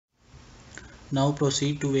Now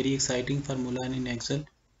proceed to very exciting formula in Excel,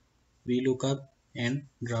 Vlookup and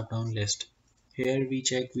Dropdown list. Here we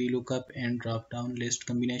check Vlookup and Dropdown list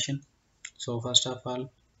combination. So first of all,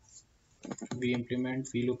 we implement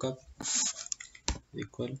Vlookup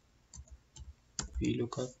equal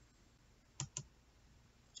Vlookup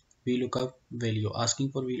value.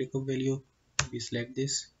 Asking for Vlookup value, we select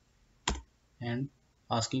this, and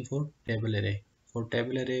asking for table array. For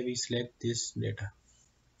table array, we select this data.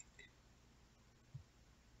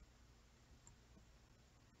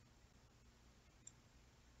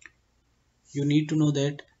 You need to know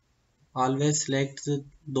that always select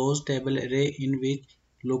those table array in which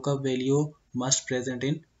lookup value must present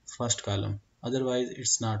in first column. Otherwise,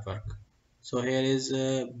 it's not work. So here is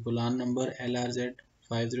Boolean number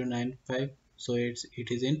LRZ5095. So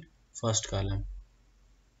it is in first column,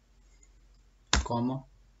 comma.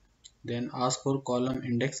 Then ask for column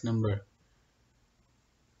index number,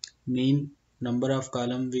 mean number of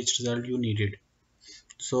column which result you needed.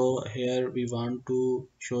 So here we want to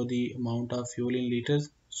show the amount of fuel in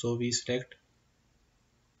liters. So we select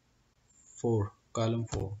 4, column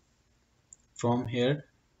 4. From here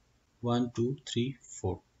 1, 2, 3,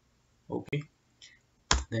 4. Okay.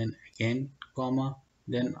 Then again comma.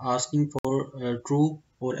 Then asking for true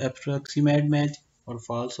or approximate match or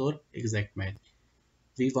false or exact match.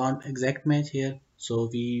 We want exact match here, so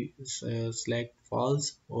we select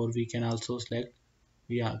false, or we can also select,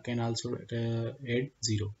 we can also add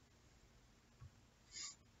 0.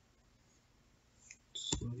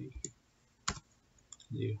 Sorry,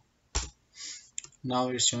 0. Now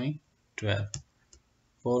it's showing 12.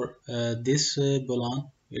 For this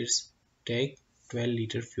balloon, it's take 12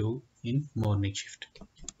 liter fuel in morning shift.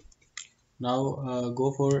 Now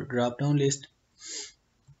go for drop down list.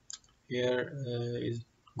 Here is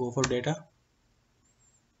go for data.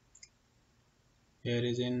 Here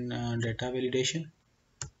is in data validation.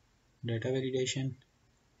 Data validation,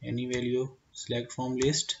 any value, select from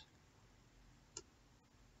list.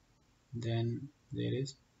 Then there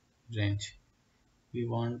is range. We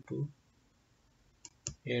want to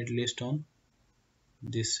add list on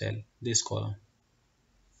this cell, this column.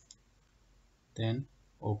 Then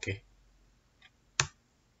OK.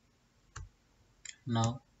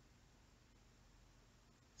 Now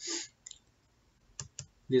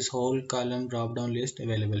this whole column drop down list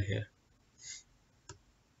available here.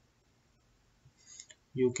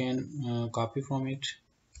 You can copy from it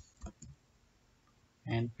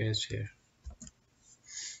and paste here.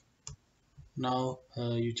 Now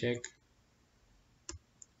you check,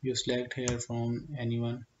 you select here from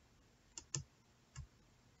anyone.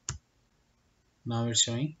 Now it's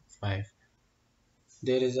showing 5.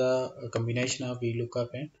 There is a combination of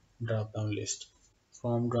VLOOKUP and drop down list.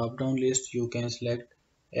 From drop down list you can select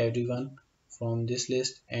everyone from this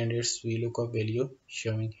list and its VLOOKUP value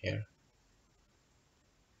showing here.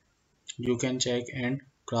 You can check and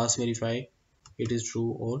cross verify it is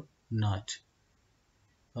true or not.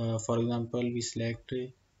 For example, we select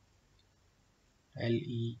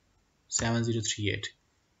LE7038.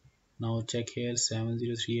 Now check here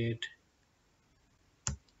 7038.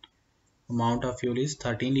 Amount of fuel is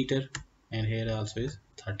 13 liter and here also is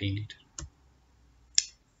 13 liter.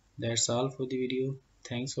 That's all for the video.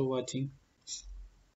 Thanks for watching.